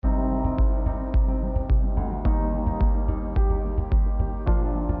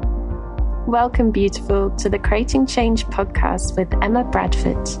Welcome, beautiful, to the Creating Change podcast with Emma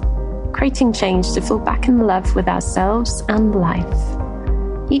Bradford. Creating change to fall back in love with ourselves and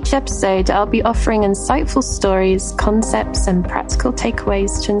life. Each episode, I'll be offering insightful stories, concepts, and practical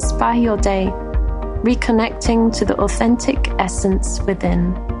takeaways to inspire your day, reconnecting to the authentic essence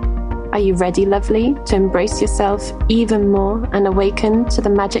within. Are you ready, lovely, to embrace yourself even more and awaken to the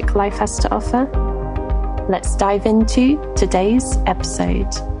magic life has to offer? Let's dive into today's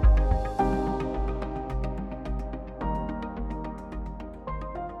episode.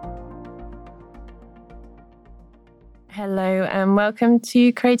 Hello and welcome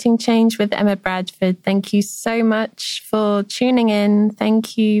to Creating Change with Emma Bradford. Thank you so much for tuning in.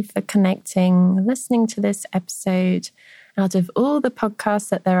 Thank you for connecting, listening to this episode. Out of all the podcasts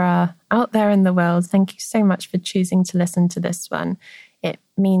that there are out there in the world, thank you so much for choosing to listen to this one. It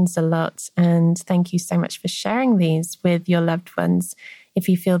means a lot. And thank you so much for sharing these with your loved ones if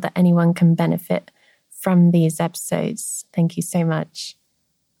you feel that anyone can benefit from these episodes. Thank you so much.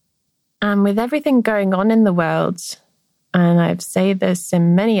 And with everything going on in the world, and I've said this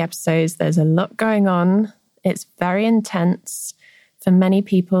in many episodes, there's a lot going on. It's very intense. For many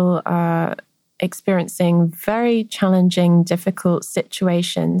people are experiencing very challenging, difficult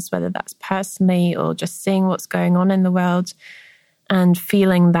situations, whether that's personally or just seeing what's going on in the world and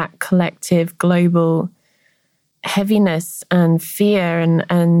feeling that collective global heaviness and fear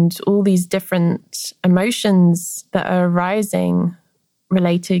and all these different emotions that are arising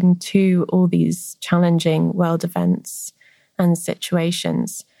relating to all these challenging world events and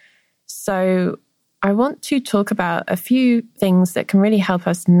situations. So I want to talk about a few things that can really help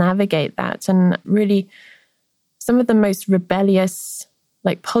us navigate that, and really some of the most rebellious,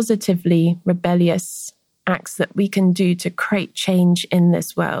 like positively rebellious acts that we can do to create change in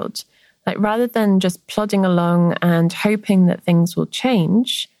this world. Like rather than just plodding along and hoping that things will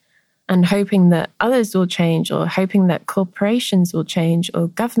change and hoping that others will change, or hoping that corporations will change or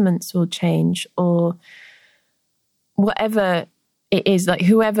governments will change or whatever it is, like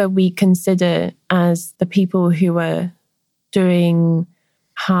whoever we consider as the people who are doing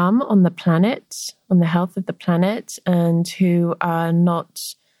harm on the planet, on the health of the planet, and who are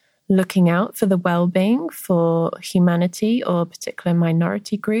not looking out for the well-being for humanity or particular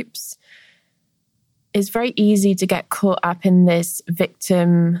minority groups. It's very easy to get caught up in this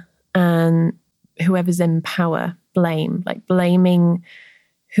victim and whoever's in power blame, like blaming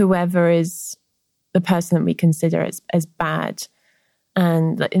whoever is the person that we consider as bad.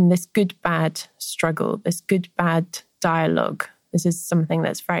 And in this good-bad struggle, this good-bad dialogue, this is something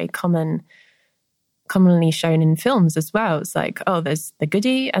that's very commonly shown in films as well. It's like, oh, there's the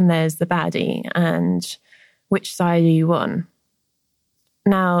goodie and there's the baddie, and which side are you on?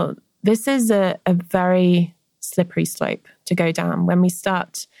 Now, this is a very slippery slope to go down when we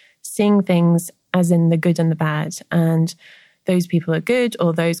start seeing things as in the good and the bad, and those people are good,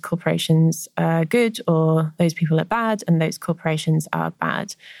 or those corporations are good, or those people are bad, and those corporations are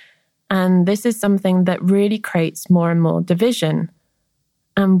bad. And this is something that really creates more and more division.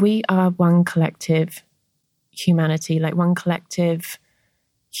 And we are one collective humanity, like one collective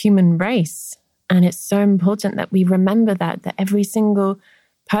human race. And it's so important that we remember that every single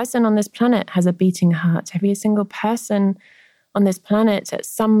person on this planet has a beating heart. Every single person on this planet at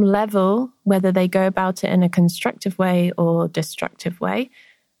some level, whether they go about it in a constructive way or destructive way,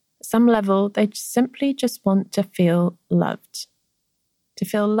 at some level, they simply just want to feel loved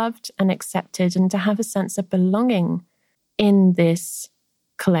and accepted, and to have a sense of belonging in this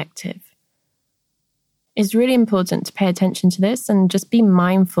collective. It's really important to pay attention to this and just be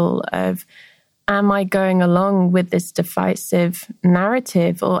mindful of, am I going along with this divisive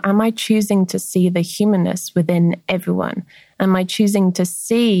narrative, or am I choosing to see the humanness within everyone? Am I choosing to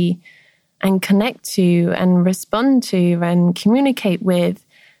see and connect to and respond to and communicate with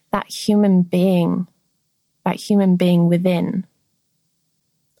that human being within?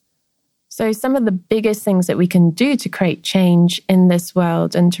 So some of the biggest things that we can do to create change in this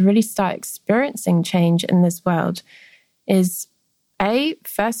world and to really start experiencing change in this world is,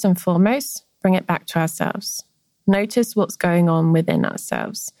 first and foremost, bring it back to ourselves. Notice what's going on within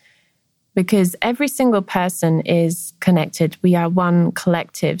ourselves. Because every single person is connected. We are one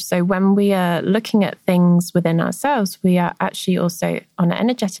collective. So when we are looking at things within ourselves, we are actually also on an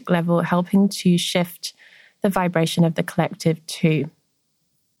energetic level helping to shift the vibration of the collective too.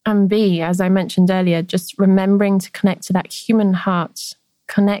 And B, as I mentioned earlier, just remembering to connect to that human heart,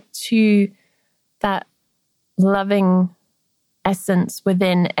 connect to that loving essence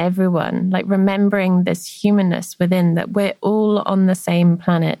within everyone, like remembering this humanness within, that we're all on the same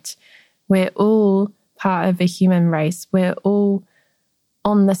planet. We're all part of a human race. We're all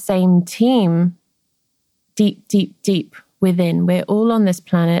on the same team deep, deep, deep within. We're all on this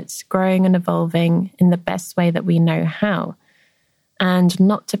planet growing and evolving in the best way that we know how, and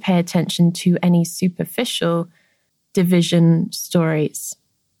not to pay attention to any superficial division stories.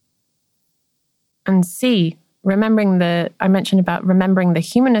 And C, I mentioned about remembering the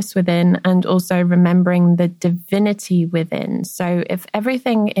humanness within and also remembering the divinity within. So if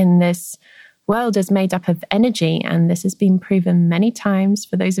everything in this world is made up of energy, and this has been proven many times,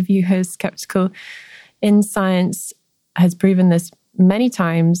 for those of you who are skeptical in science, has proven this many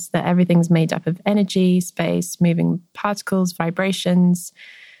times, that everything's made up of energy, space, moving particles, vibrations.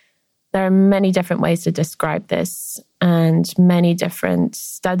 There are many different ways to describe this, and many different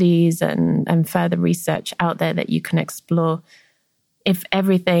studies and further research out there that you can explore. If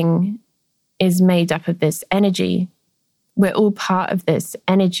everything is made up of this energy, we're all part of this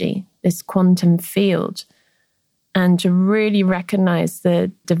energy, this quantum field, and to really recognize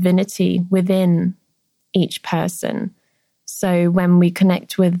the divinity within each person. So when we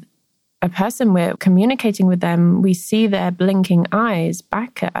connect with a person, we're communicating with them, we see their blinking eyes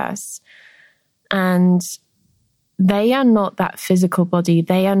back at us, and they are not that physical body.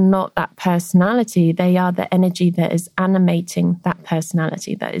 They are not that personality. They are the energy that is animating that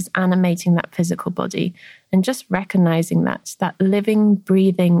personality, that is animating that physical body. And just recognizing that living,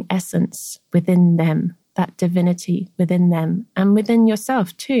 breathing essence within them, that divinity within them, and within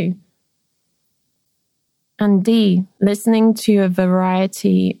yourself too. And D, listening to a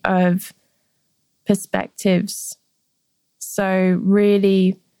variety of perspectives. So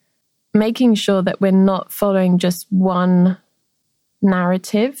really making sure that we're not following just one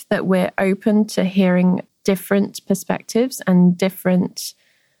narrative, that we're open to hearing different perspectives and different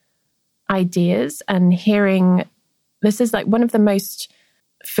ideas, and hearing, this is like one of the most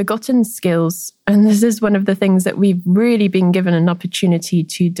forgotten skills. And this is one of the things that we've really been given an opportunity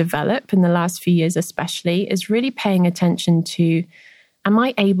to develop in the last few years, especially, is really paying attention to, am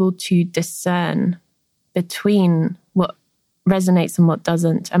I able to discern between what resonates and what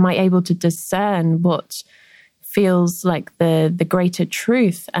doesn't? Am I able to discern what feels like the greater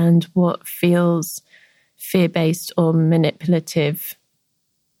truth and what feels fear-based or manipulative?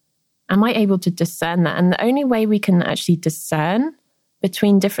 Am I able to discern that? And the only way we can actually discern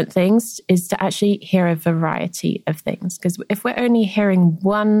between different things is to actually hear a variety of things. Because if we're only hearing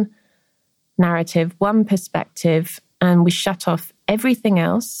one narrative, one perspective, and we shut off everything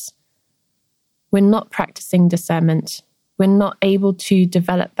else, we're not practicing discernment. We're not able to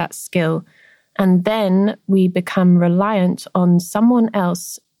develop that skill. And then we become reliant on someone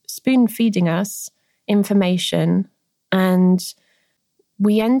else spoon feeding us information. And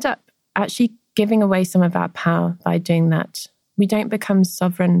we end up actually giving away some of our power by doing that. We don't become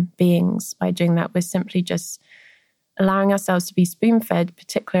sovereign beings by doing that. We're simply just allowing ourselves to be spoon-fed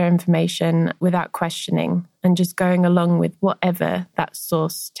particular information without questioning and just going along with whatever that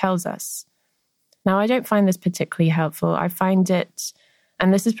source tells us. Now, I don't find this particularly helpful. I find it,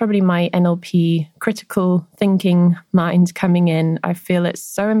 and this is probably my NLP critical thinking mind coming in, I feel it's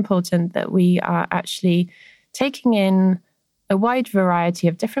so important that we are actually taking in a wide variety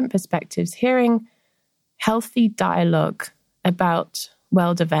of different perspectives, hearing healthy dialogue about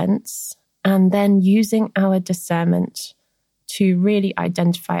world events, and then using our discernment to really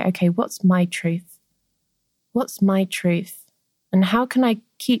identify, okay, what's my truth? What's my truth? And how can I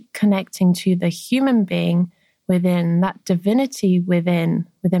keep connecting to the human being within, that divinity within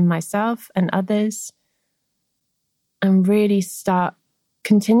myself and others, and really start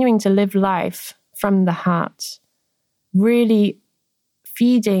continuing to live life from the heart, really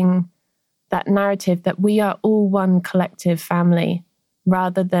feeding that narrative that we are all one collective family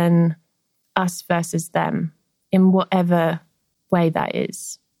rather than us versus them in whatever way that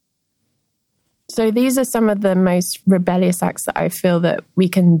is. So these are some of the most rebellious acts that I feel that we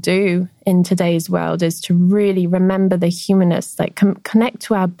can do in today's world, is to really remember the humanness, like connect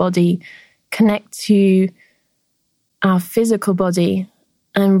to our body, connect to our physical body,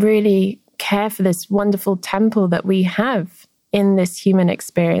 and really care for this wonderful temple that we have in this human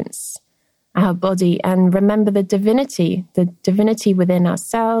experience, our body, and remember the divinity within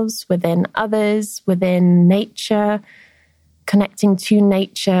ourselves, within others, within nature, connecting to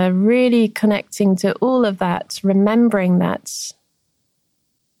nature, really connecting to all of that, remembering that,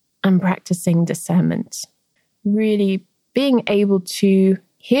 and practicing discernment. Really being able to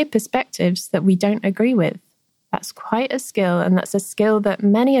hear perspectives that we don't agree with. That's quite a skill, and that's a skill that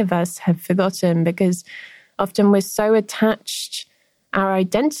many of us have forgotten, because often we're so attached, our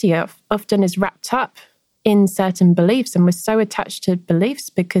identity often is wrapped up in certain beliefs, and we're so attached to beliefs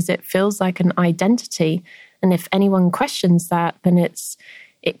because it feels like an identity. And if anyone questions that, then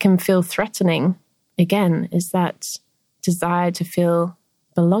it can feel threatening. Again, is that desire to feel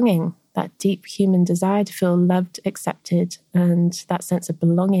belonging, that deep human desire to feel loved, accepted, and that sense of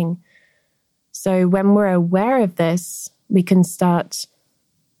belonging. So when we're aware of this, we can start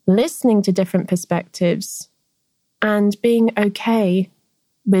listening to different perspectives and being okay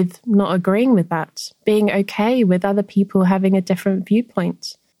with not agreeing with that, being okay with other people having a different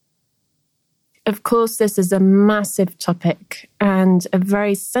viewpoint. Of course, this is a massive topic and a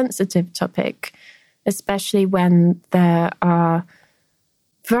very sensitive topic, especially when there are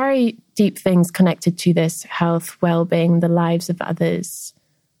very deep things connected to this: health, well-being, the lives of others.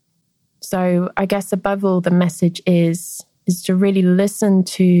 So I guess above all, the message is to really listen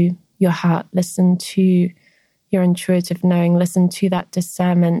to your heart, listen to your intuitive knowing, listen to that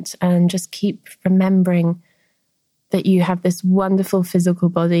discernment, and just keep remembering that you have this wonderful physical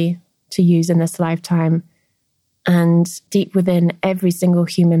body to use in this lifetime. And deep within every single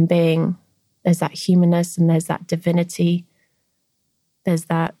human being, there's that humanness and there's that divinity. There's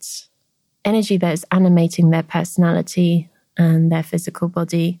that energy that is animating their personality and their physical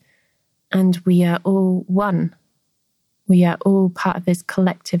body. And we are all one. We are all part of this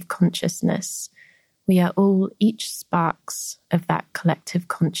collective consciousness. We are all each sparks of that collective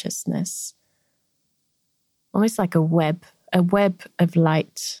consciousness. Almost like a web of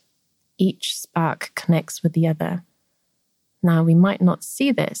light. Each spark connects with the other. Now, we might not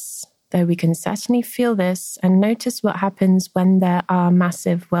see this, though we can certainly feel this and notice what happens when there are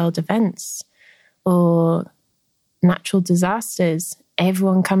massive world events or natural disasters.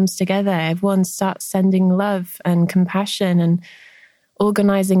 Everyone comes together, everyone starts sending love and compassion and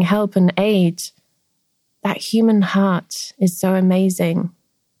organizing help and aid. That human heart is so amazing.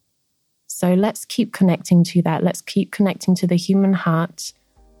 So let's keep connecting to that. Let's keep connecting to the human heart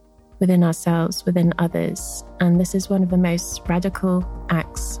within ourselves, within others. And this is one of the most radical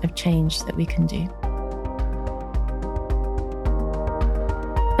acts of change that we can do.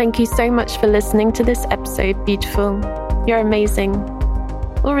 Thank you so much for listening to this episode, beautiful. You're amazing.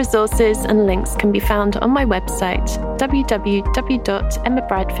 All resources and links can be found on my website,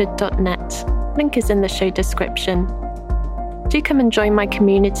 www.emmabradford.net. Link is in the show description. Do come and join my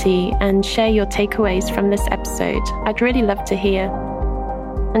community and share your takeaways from this episode. I'd really love to hear.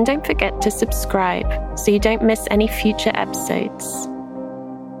 And don't forget to subscribe so you don't miss any future episodes.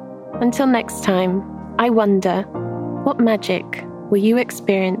 Until next time, I wonder, what magic will you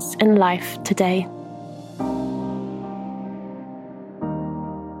experience in life today?